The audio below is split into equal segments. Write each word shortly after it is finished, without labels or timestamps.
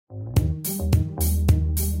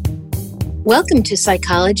Welcome to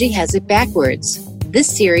Psychology Has It Backwards.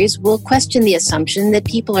 This series will question the assumption that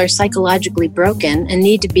people are psychologically broken and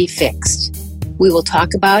need to be fixed. We will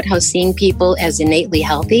talk about how seeing people as innately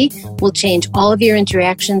healthy will change all of your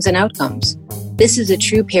interactions and outcomes. This is a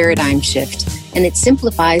true paradigm shift, and it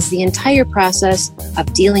simplifies the entire process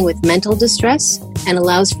of dealing with mental distress and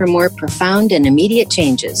allows for more profound and immediate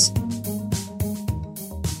changes.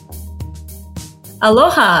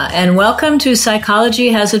 Aloha, and welcome to Psychology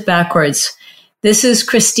Has It Backwards. This is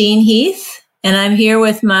Christine Heath, and I'm here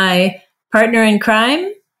with my partner in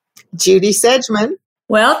crime, Judy Sedgman.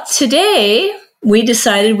 Well, today we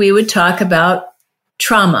decided we would talk about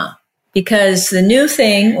trauma because the new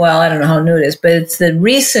thing, well, I don't know how new it is, but it's the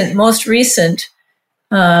most recent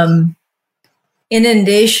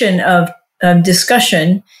inundation of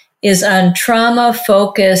discussion is on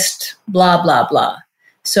trauma-focused blah, blah, blah.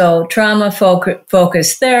 So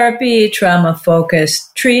trauma-focused therapy,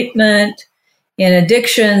 trauma-focused treatment. In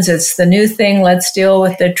addictions, it's the new thing. Let's deal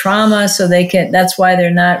with the trauma so that's why they're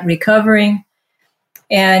not recovering.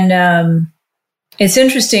 And it's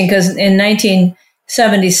interesting because in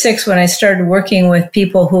 1976, when I started working with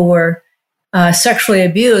people who were sexually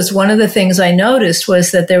abused, one of the things I noticed was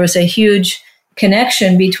that there was a huge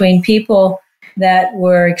connection between people that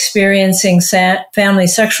were experiencing family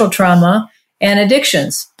sexual trauma and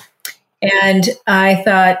addictions. And I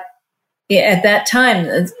thought at that time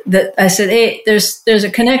that I said, hey, there's a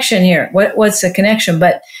connection here. What's the connection?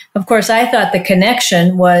 But of course, I thought the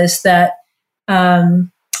connection was that, that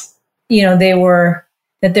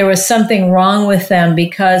there was something wrong with them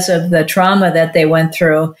because of the trauma that they went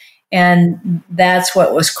through. And that's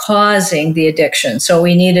what was causing the addiction. So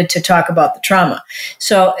we needed to talk about the trauma.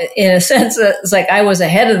 So in a sense, it's like I was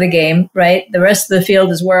ahead of the game, right? The rest of the field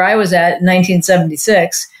is where I was at in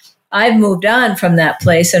 1976. I've moved on from that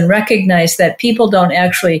place and recognized that people don't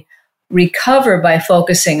actually recover by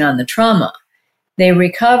focusing on the trauma. They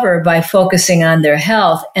recover by focusing on their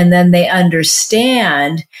health, and then they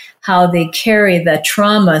understand how they carry the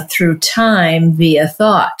trauma through time via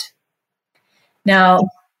thought. Now,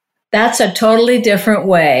 that's a totally different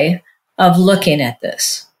way of looking at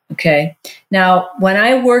this, okay? Now, when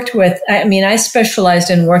I worked I specialized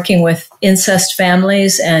in working with incest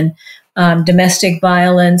families and domestic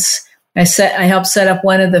violence. I helped set up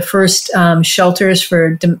one of the first shelters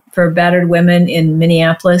for battered women in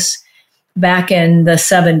Minneapolis back in the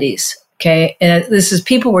 70s, okay? And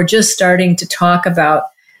people were just starting to talk about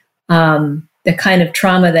the kind of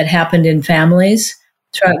trauma that happened in families,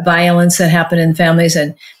 violence that happened in families.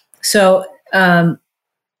 And so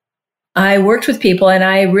I worked with people and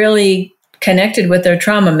I really connected with their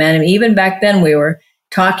trauma, man. And even back then we were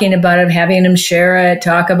talking about it, having them share it,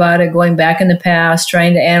 talk about it, going back in the past,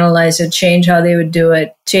 trying to analyze it, change how they would do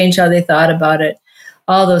it, change how they thought about it,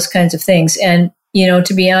 all those kinds of things. And,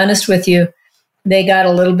 to be honest with you, they got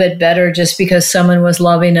a little bit better just because someone was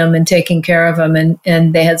loving them and taking care of them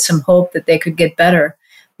and they had some hope that they could get better.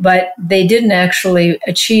 But they didn't actually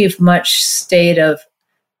achieve much state of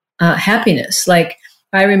happiness. Like,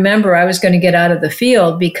 I remember I was going to get out of the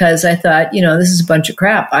field because I thought, this is a bunch of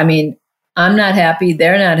crap. I mean, I'm not happy.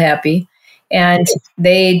 They're not happy. And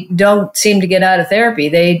they don't seem to get out of therapy.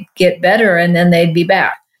 They'd get better and then they'd be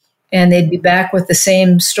back. And they'd be back with the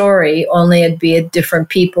same story, only it'd be at different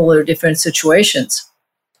people or different situations.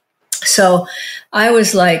 So I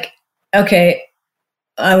was like, okay,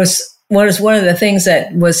 one of the things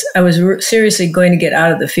that I was seriously going to get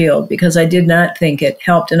out of the field because I did not think it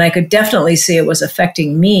helped. And I could definitely see it was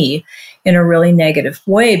affecting me in a really negative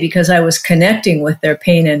way because I was connecting with their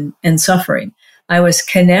pain and suffering. I was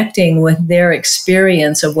connecting with their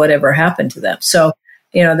experience of whatever happened to them. So,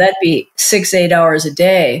 that'd be 6-8 hours a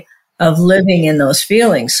day of living in those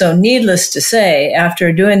feelings. So needless to say,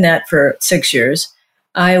 after doing that for 6 years,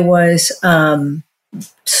 I was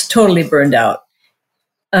totally burned out.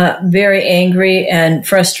 Very angry and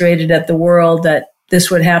frustrated at the world that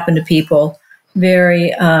this would happen to people.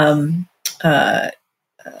 Very,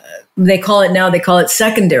 they call it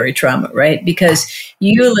secondary trauma, right? Because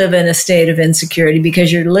you live in a state of insecurity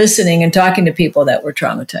because you're listening and talking to people that were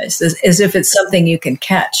traumatized as if it's something you can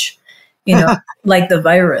catch, like the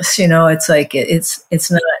virus, it's like, it's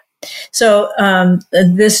not. So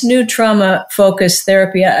this new trauma focused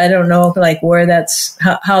therapy, I don't know where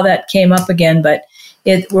how that came up again, but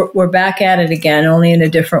we're back at it again, only in a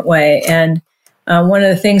different way. And one of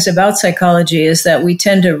the things about psychology is that we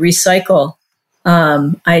tend to recycle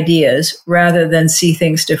ideas rather than see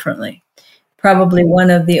things differently. Probably one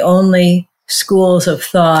of the only schools of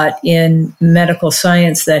thought in medical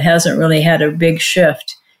science that hasn't really had a big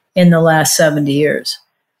shift in the last 70 years.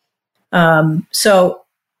 So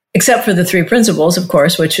except for the 3 principles, of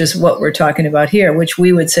course, which is what we're talking about here, which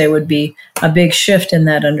we would say would be a big shift in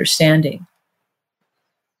that understanding.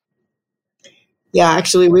 Yeah,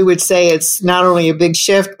 actually, we would say it's not only a big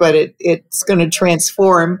shift, but it's going to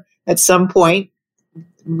transform at some point.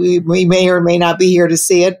 We may or may not be here to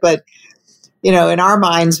see it, but, in our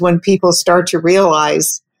minds, when people start to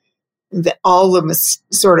realize that all the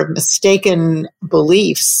sort of mistaken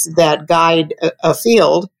beliefs that guide a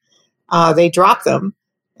field, they drop them,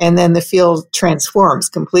 and then the field transforms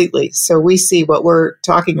completely. So we see what we're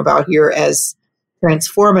talking about here as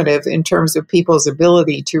transformative in terms of people's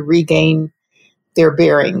ability to regain their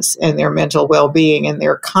bearings and their mental well-being and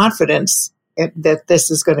their confidence that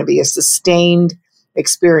this is going to be a sustained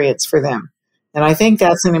experience for them. And I think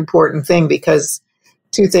that's an important thing, because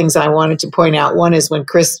 2 things I wanted to point out. One is when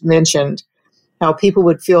Chris mentioned how people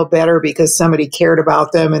would feel better because somebody cared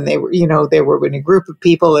about them, and they were in a group of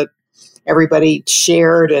people that everybody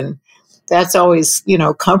shared, and that's always,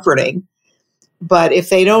 comforting. But if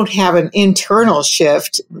they don't have an internal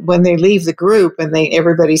shift, when they leave the group and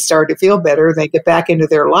everybody start to feel better, they get back into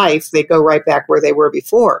their life, they go right back where they were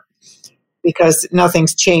before, because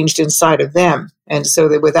nothing's changed inside of them. And so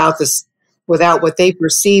that without what they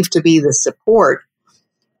perceive to be the support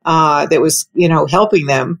that was, helping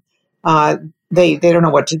them, they don't know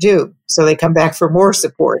what to do. So they come back for more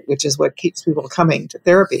support, which is what keeps people coming to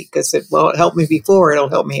therapy, because it helped me before, it'll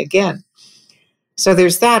help me again. So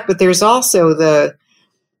there's that, but there's also the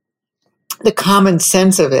common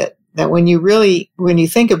sense of it, that when you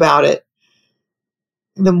think about it,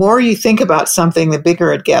 the more you think about something, the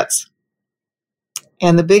bigger it gets.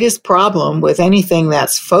 And the biggest problem with anything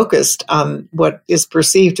that's focused on what is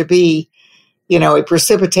perceived to be, a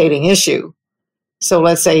precipitating issue. So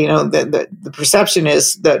let's say, the perception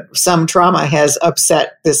is that some trauma has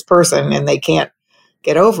upset this person and they can't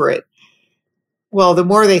get over it. Well, the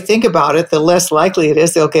more they think about it, the less likely it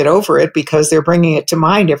is they'll get over it, because they're bringing it to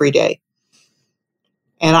mind every day.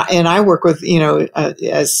 And I work with,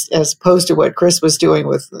 as opposed to what Chris was doing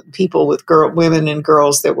with people, with women and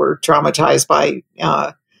girls that were traumatized by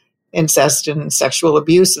incest and sexual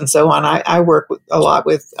abuse and so on. I work a lot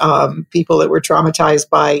with people that were traumatized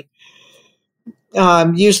by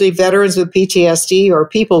usually veterans with PTSD, or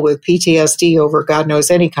people with PTSD over God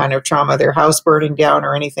knows any kind of trauma, their house burning down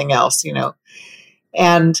or anything else,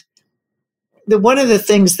 And one of the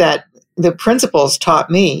things that the principles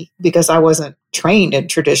taught me, because I wasn't trained in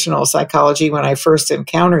traditional psychology when I first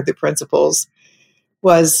encountered the principles,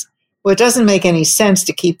 was, it doesn't make any sense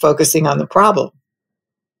to keep focusing on the problem.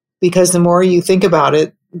 Because the more you think about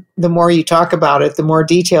it, the more you talk about it, the more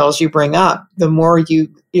details you bring up, the more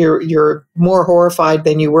you're more horrified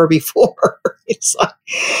than you were before.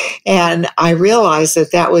 And I realized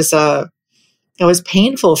that was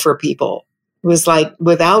painful for people. It was like,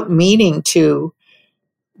 without meaning to,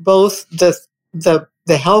 both the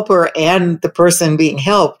helper and the person being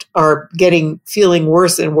helped are feeling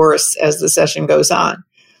worse and worse as the session goes on,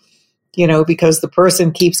 because the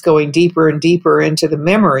person keeps going deeper and deeper into the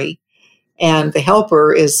memory, and the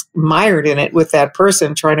helper is mired in it with that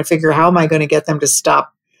person, trying to figure, how am I going to get them to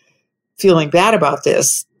stop feeling bad about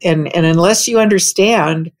this? And unless you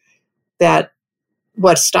understand that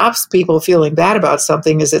what stops people feeling bad about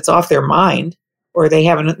something is it's off their mind, or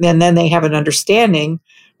and then they have an understanding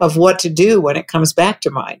of what to do when it comes back to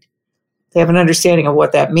mind. They have an understanding of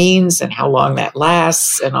what that means and how long that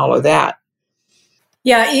lasts and all of that.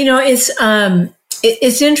 Yeah,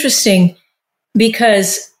 it's interesting,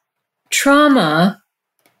 because trauma,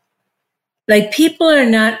 like, people are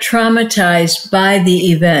not traumatized by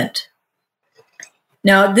the event.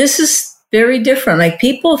 Now, this is very different. Like,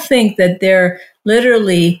 people think that their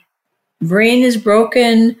literally brain is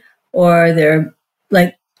broken, or they're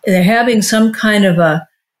having some kind of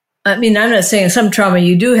I'm not saying some trauma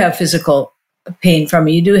you do have physical pain from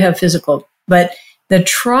it, you do have physical, but the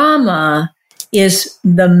trauma is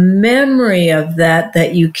the memory of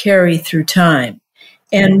that you carry through time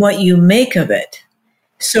and what you make of it.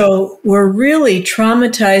 So we're really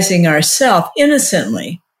traumatizing ourselves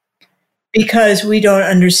innocently because we don't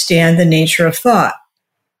understand the nature of thought.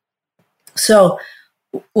 So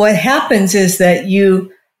what happens is that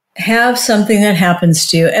you have something that happens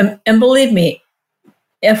to you. And believe me,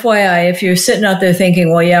 FYI, if you're sitting out there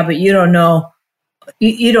thinking, well, yeah, but you don't know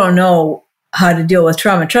how to deal with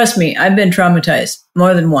trauma. Trust me, I've been traumatized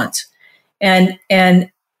more than once. And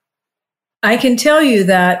I can tell you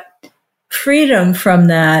that freedom from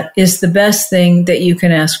that is the best thing that you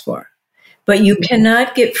can ask for. But you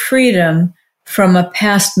cannot get freedom from a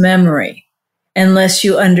past memory unless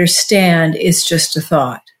you understand it's just a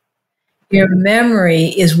thought. Your memory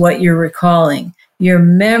is what you're recalling. your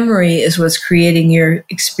memory is what's creating your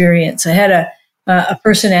experience. I had a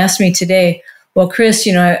person ask me today, well, Chris,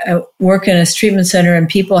 I work in a treatment center and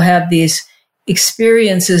people have these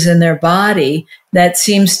experiences in their body that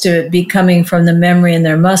seems to be coming from the memory in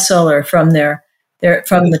their muscle or from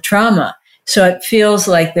from the trauma. So it feels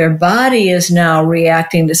like their body is now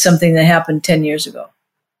reacting to something that happened 10 years ago,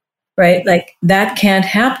 right? Like that can't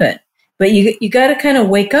happen. But you got to kind of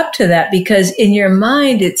wake up to that, because in your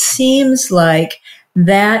mind, it seems like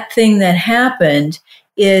that thing that happened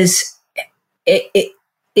it's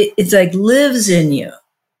like lives in you.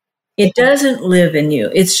 It doesn't live in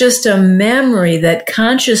you. It's just a memory that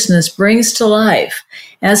consciousness brings to life,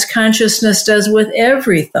 as consciousness does with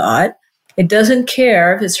every thought. It doesn't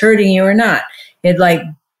care if it's hurting you or not. It like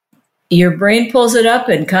your brain pulls it up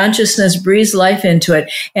and consciousness breathes life into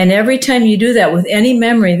it. And every time you do that with any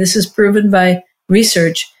memory, this is proven by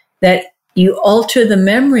research, that you alter the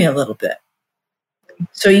memory a little bit.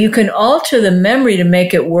 So you can alter the memory to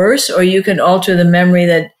make it worse, or you can alter the memory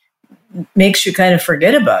that makes you kind of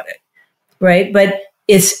forget about it, right? But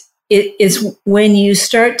it's when you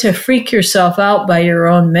start to freak yourself out by your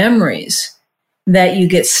own memories that you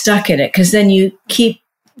get stuck in it, because then you keep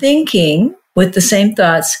thinking with the same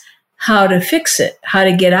thoughts how to fix it, how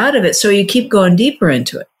to get out of it. So you keep going deeper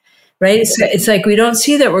into it, right? It's like we don't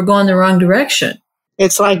see that we're going the wrong direction.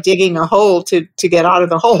 It's like digging a hole to get out of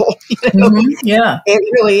the hole. Mm-hmm. Yeah. It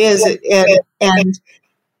really is. And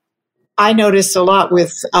I noticed a lot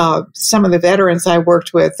with some of the veterans I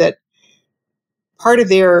worked with that part of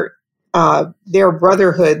their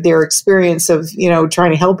brotherhood, their experience of,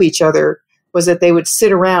 trying to help each other, was that they would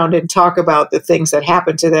sit around and talk about the things that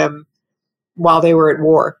happened to them while they were at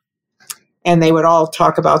war. And they would all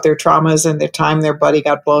talk about their traumas and the time their buddy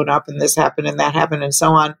got blown up and this happened and that happened and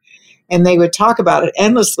so on. And they would talk about it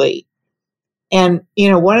endlessly. And,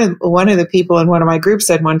 one of the people in one of my groups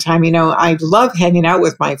said one time, I love hanging out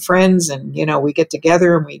with my friends and, we get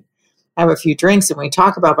together and we have a few drinks and we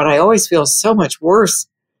talk about, but I always feel so much worse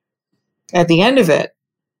at the end of it.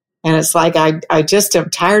 And it's like, I just am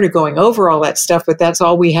tired of going over all that stuff, but that's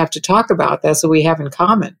all we have to talk about. That's what we have in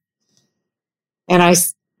common. And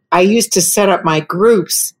I used to set up my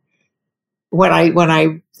groups when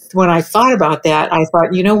I thought about that. I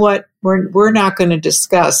thought, you know what, we're not going to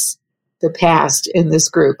discuss the past in this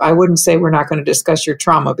group. I wouldn't say we're not going to discuss your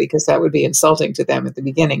trauma, because that would be insulting to them at the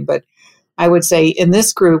beginning. But I would say in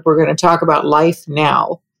this group, we're going to talk about life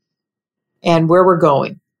now and where we're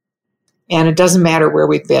going. And it doesn't matter where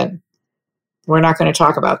we've been. We're not going to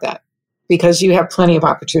talk about that, because you have plenty of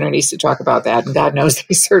opportunities to talk about that. And God knows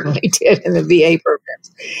they certainly did in the VA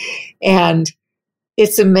programs. And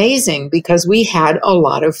it's amazing, because we had a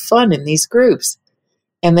lot of fun in these groups.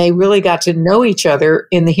 And they really got to know each other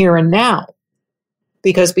in the here and now.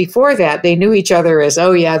 Because before that, they knew each other as,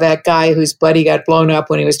 oh, yeah, that guy whose buddy got blown up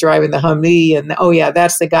when he was driving the Humvee. And, oh, yeah,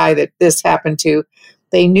 that's the guy that this happened to.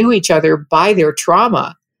 They knew each other by their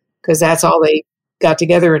trauma, because that's all they got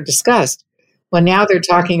together and discussed. Well, now they're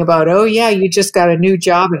talking about, oh, yeah, you just got a new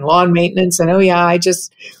job in lawn maintenance. And, oh, yeah, I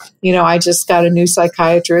just got a new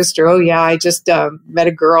psychiatrist. Or, oh, yeah, I just met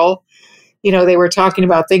a girl. They were talking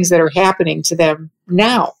about things that are happening to them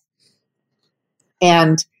now.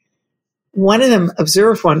 And one of them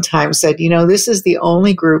observed one time, said, this is the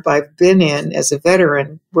only group I've been in as a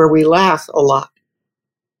veteran where we laugh a lot.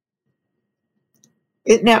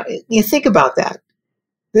 Now, you think about that.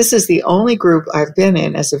 This is the only group I've been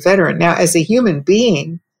in as a veteran. Now, as a human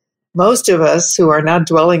being, most of us who are not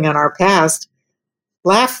dwelling on our past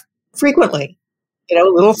laugh frequently.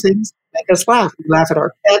 Little things make us laugh. We laugh at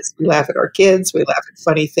our pets. We laugh at our kids. We laugh at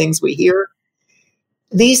funny things we hear.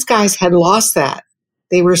 These guys had lost that.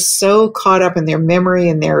 They were so caught up in their memory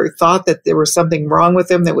and their thought that there was something wrong with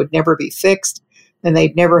them that would never be fixed, and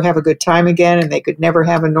they'd never have a good time again, and they could never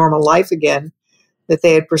have a normal life again, that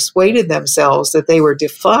they had persuaded themselves that they were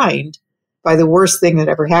defined by the worst thing that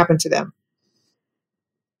ever happened to them.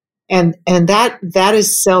 And that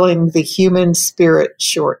is selling the human spirit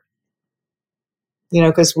short.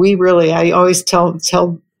 Because I always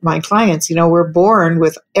tell my clients, we're born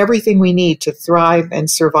with everything we need to thrive and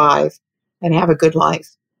survive and have a good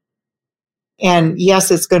life. And yes,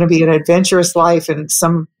 it's going to be an adventurous life, and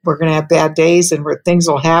we're going to have bad days and where things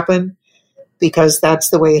will happen, because that's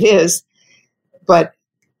the way it is. But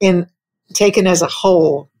taken as a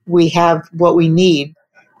whole, we have what we need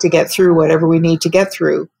to get through whatever we need to get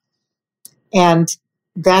through. And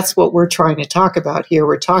that's what we're trying to talk about here.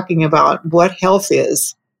 We're talking about what health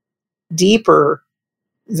is deeper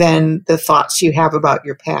than the thoughts you have about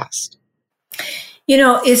your past.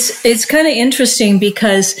 It's kind of interesting,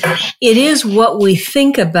 because it is what we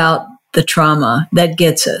think about the trauma that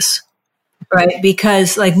gets us, right?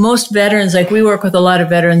 Because like most veterans, like we work with a lot of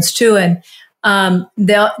veterans too, and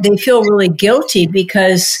they feel really guilty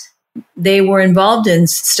because they were involved in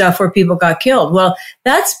stuff where people got killed. Well,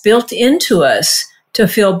 that's built into us to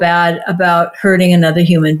feel bad about hurting another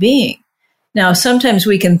human being. Now, sometimes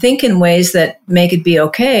we can think in ways that make it be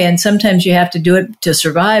okay, and sometimes you have to do it to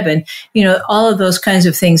survive, and all of those kinds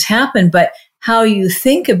of things happen, but how you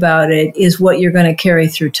think about it is what you're going to carry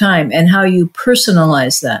through time, and how you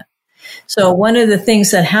personalize that. So one of the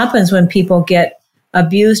things that happens when people get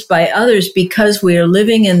abused by others, because we are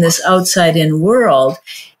living in this outside-in world,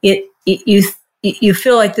 you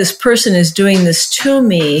feel like this person is doing this to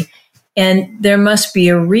me, and there must be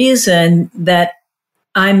a reason that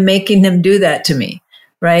I'm making them do that to me,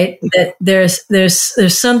 right? That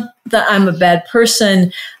there's some, that I'm a bad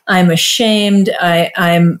person. I'm ashamed.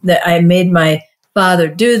 I made my father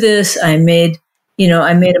do this. I made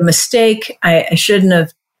a mistake. I shouldn't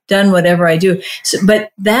have done whatever I do. So,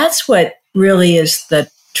 but that's what really is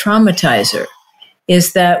the traumatizer,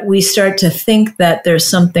 is that we start to think that there's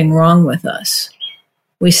something wrong with us.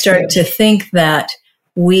 We start to think that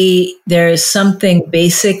there is something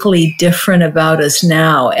basically different about us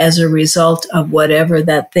now as a result of whatever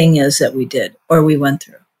that thing is that we did or we went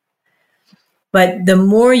through. But the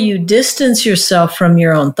more you distance yourself from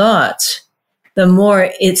your own thoughts, the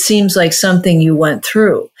more it seems like something you went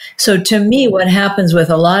through. So to me, what happens with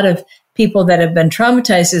a lot of people that have been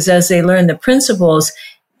traumatized is as they learn the principles,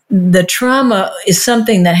 the trauma is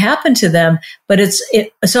something that happened to them, but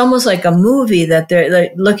it's almost like a movie that they're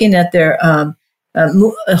looking at their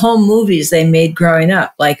home movies they made growing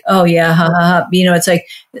up, like, oh yeah, ha ha ha. It's like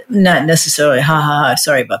not necessarily ha ha ha.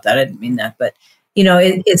 Sorry about that. I didn't mean that, but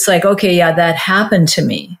it's like, okay, yeah, that happened to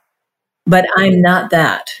me, but I'm not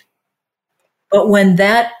that. But when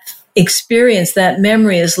that experience, that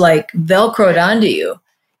memory is like Velcroed onto you,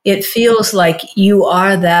 it feels like you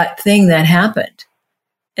are that thing that happened.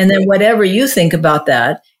 And then whatever you think about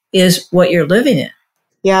that is what you're living in.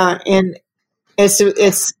 Yeah. And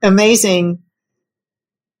it's amazing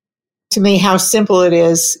to me how simple it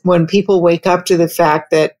is when people wake up to the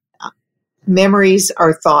fact that memories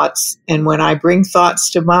are thoughts. And when I bring thoughts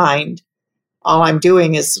to mind, all I'm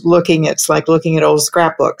doing is it's like looking at old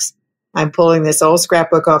scrapbooks. I'm pulling this old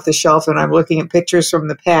scrapbook off the shelf and I'm looking at pictures from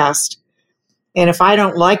the past. And if I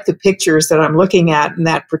don't like the pictures that I'm looking at in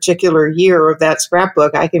that particular year of that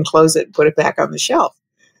scrapbook, I can close it and put it back on the shelf.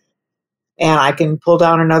 And I can pull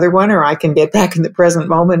down another one, or I can get back in the present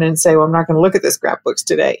moment and say, well, I'm not going to look at the scrapbooks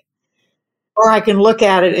today. Or I can look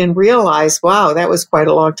at it and realize, wow, that was quite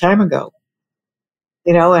a long time ago.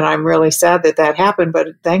 And I'm really sad that happened, but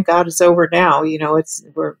thank God it's over now.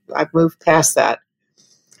 I've moved past that.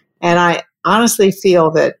 And I honestly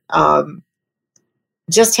feel that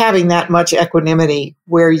just having that much equanimity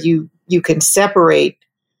where you can separate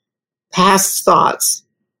past thoughts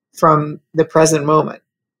from the present moment,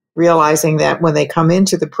 realizing that when they come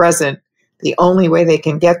into the present, the only way they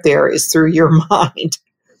can get there is through your mind.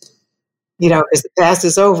 Because the past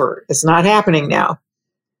is over. It's not happening now.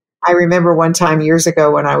 I remember one time years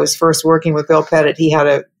ago when I was first working with Bill Pettit, he had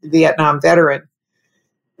a Vietnam veteran,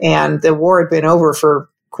 and the war had been over for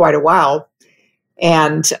quite a while.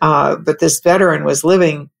 And but this veteran was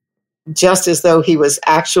living just as though he was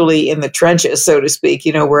actually in the trenches, so to speak,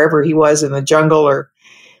 wherever he was in the jungle,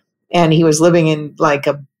 and he was living in like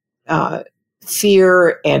a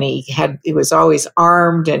fear, and he was always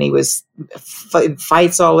armed, and he was in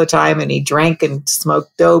fights all the time, and he drank and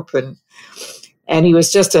smoked dope, and he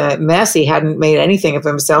was just a mess. He hadn't made anything of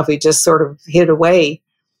himself. He just sort of hid away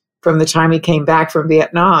from the time he came back from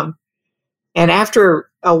Vietnam. And after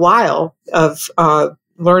a while of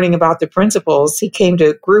learning about the principles, he came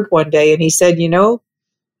to group one day and he said, and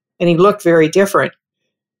he looked very different,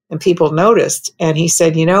 and people noticed. And he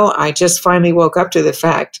said, I just finally woke up to the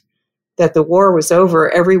fact that the war was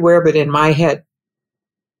over everywhere but in my head.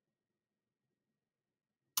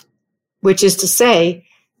 Which is to say,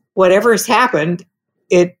 whatever has happened,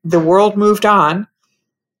 the world moved on,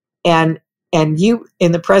 and you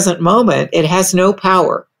in the present moment, it has no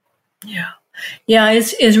power. Yeah. Yeah,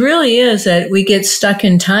 it really is that we get stuck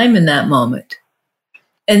in time in that moment.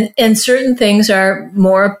 And certain things are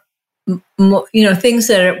more things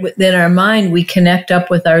that are within our mind, we connect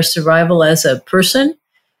up with our survival as a person.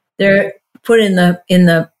 They're put in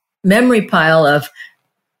the memory pile of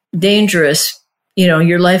dangerous,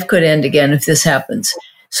 your life could end again if this happens.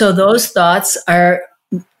 So those thoughts are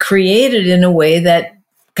created in a way that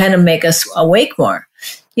kind of make us awake more.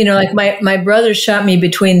 Like my brother shot me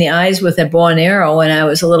between the eyes with a bow and arrow when I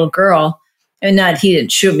was a little girl. and not, he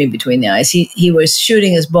didn't shoot me between the eyes. He was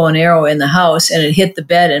shooting his bow and arrow in the house, and it hit the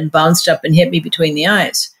bed and bounced up and hit me between the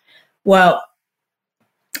eyes. Well,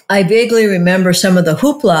 I vaguely remember some of the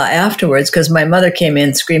hoopla afterwards, because my mother came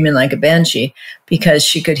in screaming like a banshee because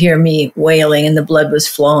she could hear me wailing and the blood was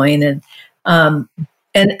flowing. And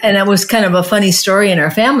it was kind of a funny story in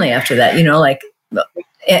our family after that,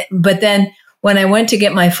 but then when I went to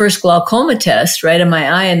get my first glaucoma test right in my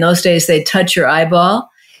eye, in those days, they'd touch your eyeball.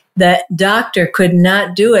 That doctor could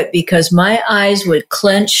not do it because my eyes would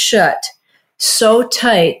clench shut so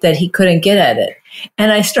tight that he couldn't get at it.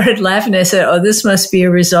 And I started laughing. I said, oh, this must be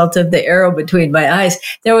a result of the arrow between my eyes.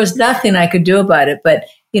 There was nothing I could do about it. But,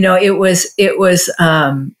 it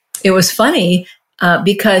was funny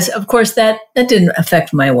because, of course, that didn't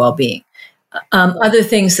affect my well-being. Other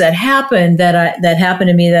things that happened that happened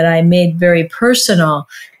to me that I made very personal,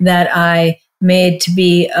 that I made to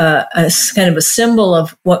be a kind of a symbol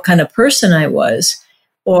of what kind of person I was,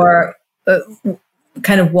 or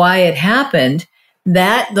kind of why it happened,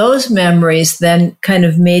 that those memories then kind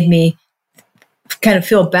of made me kind of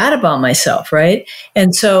feel bad about myself, right?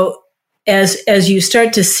 And so as you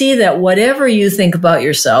start to see that whatever you think about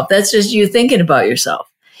yourself, that's just you thinking about yourself.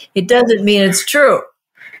 It doesn't mean it's true,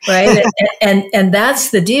 right? and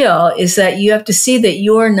that's the deal, is that you have to see that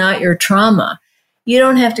you're not your trauma. You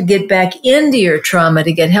don't have to get back into your trauma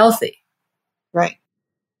to get healthy. Right.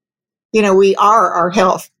 We are our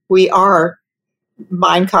health. We are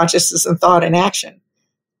mind, consciousness, and thought in action.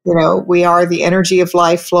 We are the energy of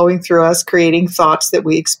life flowing through us, creating thoughts that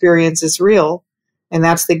we experience as real. And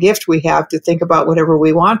that's the gift we have, to think about whatever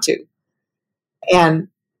we want to. And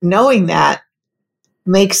knowing that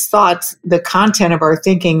makes thoughts, the content of our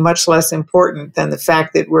thinking, much less important than the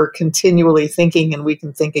fact that we're continually thinking and we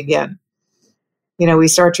can think again. We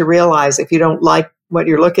start to realize if you don't like what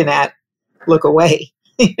you're looking at, look away.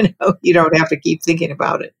 You don't have to keep thinking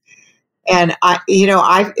about it. And I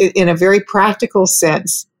in a very practical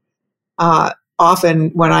sense,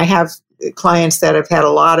 often when I have clients that have had a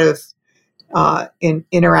lot of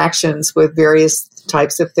interactions with various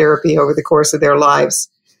types of therapy over the course of their lives,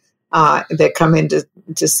 that come in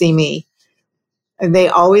to see me, and they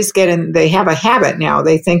always they have a habit now.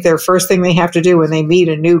 They think their first thing they have to do when they meet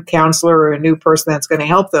a new counselor or a new person that's going to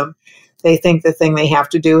help them, they think the thing they have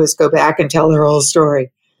to do is go back and tell their whole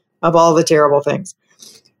story of all the terrible things.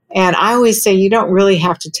 And I always say, you don't really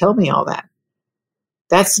have to tell me all that.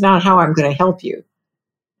 That's not how I'm going to help you.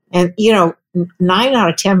 And, 9 out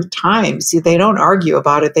of 10 times, they don't argue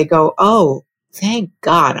about it. They go, oh, thank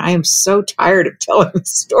God, I am so tired of telling the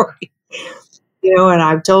story. And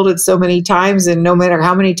I've told it so many times, and no matter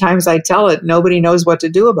how many times I tell it, nobody knows what to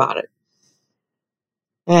do about it.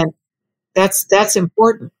 And that's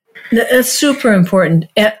important. That's super important.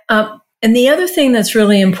 And the other thing that's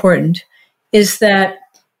really important is that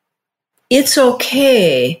it's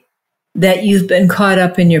okay that you've been caught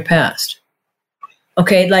up in your past.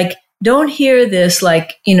 Okay, like, don't hear this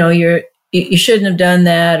like, you shouldn't have done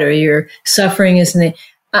that, or your suffering isn't.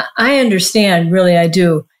 I understand, really, I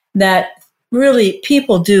do, that really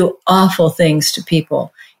people do awful things to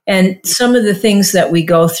people. And some of the things that we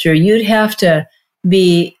go through, you'd have to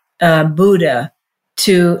be Buddha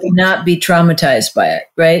to not be traumatized by it,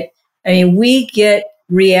 right? I mean, we get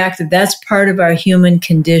reactive. That's part of our human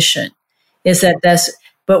condition,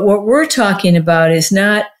 but what we're talking about is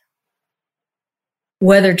not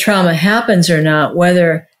whether trauma happens or not,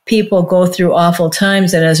 whether people go through awful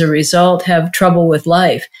times and as a result have trouble with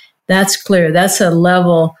life. That's clear. That's a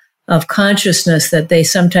level of consciousness that they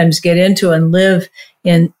sometimes get into and live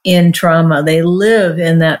in trauma. They live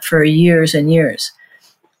in that for years and years.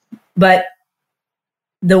 But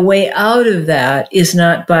the way out of that is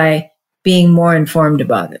not by being more informed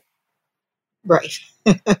about it. Right.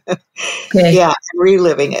 Okay. Yeah,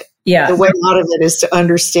 reliving it. Yeah. The way out of it is to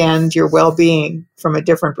understand your well-being from a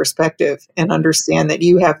different perspective, and understand that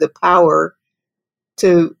you have the power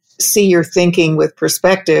to see your thinking with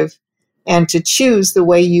perspective and to choose the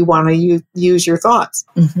way you want to use your thoughts.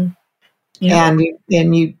 Mm-hmm. Yeah.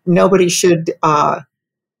 And nobody should,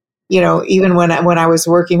 even when I was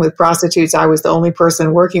working with prostitutes, I was the only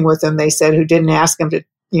person working with them, they said, who didn't ask them to,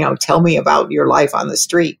 tell me about your life on the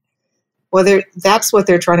street. Well, that's what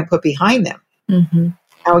they're trying to put behind them. Mm-hmm.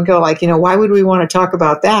 I would go like, why would we want to talk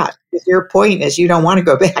about that? If your point is you don't want to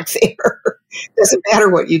go back there. Doesn't matter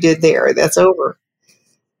what you did there. That's over.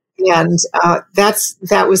 And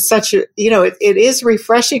that was such a, it is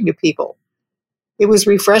refreshing to people. It was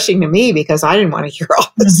refreshing to me because I didn't want to hear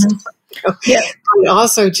all this mm-hmm. stuff. Yeah. But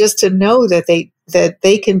also just to know that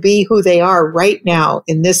they can be who they are right now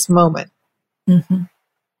in this moment, mm-hmm.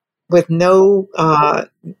 with no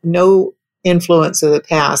influence of the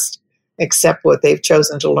past, accept what they've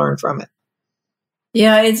chosen to learn from it.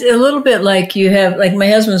 Yeah, it's a little bit like you have, like my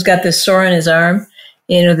husband's got this sore on his arm.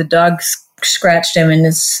 You know, the dog scratched him and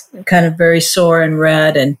it's kind of very sore and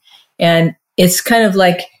red. And it's kind of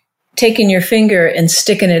like taking your finger and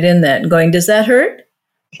sticking it in that and going, does that hurt?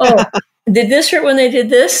 Oh, did this hurt when they did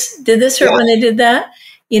this? Did this hurt when they did that?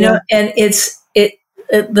 You know, and it's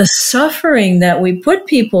the suffering that we put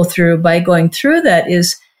people through by going through that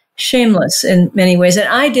is shameless in many ways. And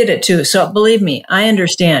I did it too. So believe me, I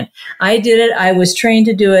understand. I did it. I was trained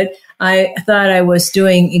to do it. I thought I was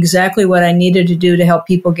doing exactly what I needed to do to help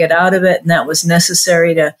people get out of it. And that was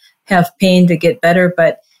necessary to have pain to get better,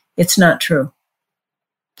 but it's not true.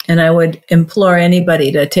 And I would implore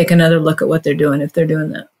anybody to take another look at what they're doing if they're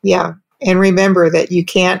doing that. Yeah. And remember that you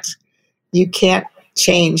can't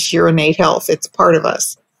change your innate health. It's part of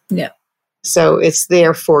us. Yeah. So it's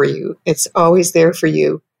there for you. It's always there for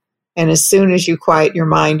you. And as soon as you quiet your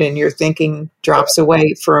mind and your thinking drops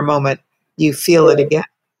away for a moment, you feel it again.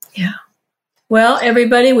 Yeah. Well,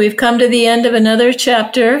 everybody, we've come to the end of another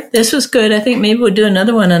chapter. This was good. I think maybe we'll do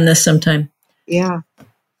another one on this sometime. Yeah.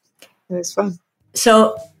 It was fun.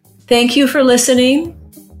 So thank you for listening.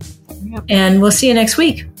 Yeah. And we'll see you next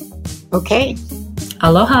week. Okay.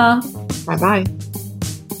 Aloha. Bye-bye.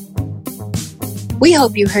 We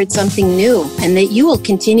hope you heard something new and that you will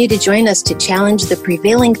continue to join us to challenge the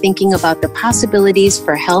prevailing thinking about the possibilities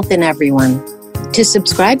for health in everyone. To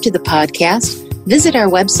subscribe to the podcast, visit our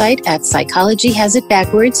website at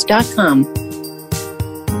psychologyhasitbackwards.com.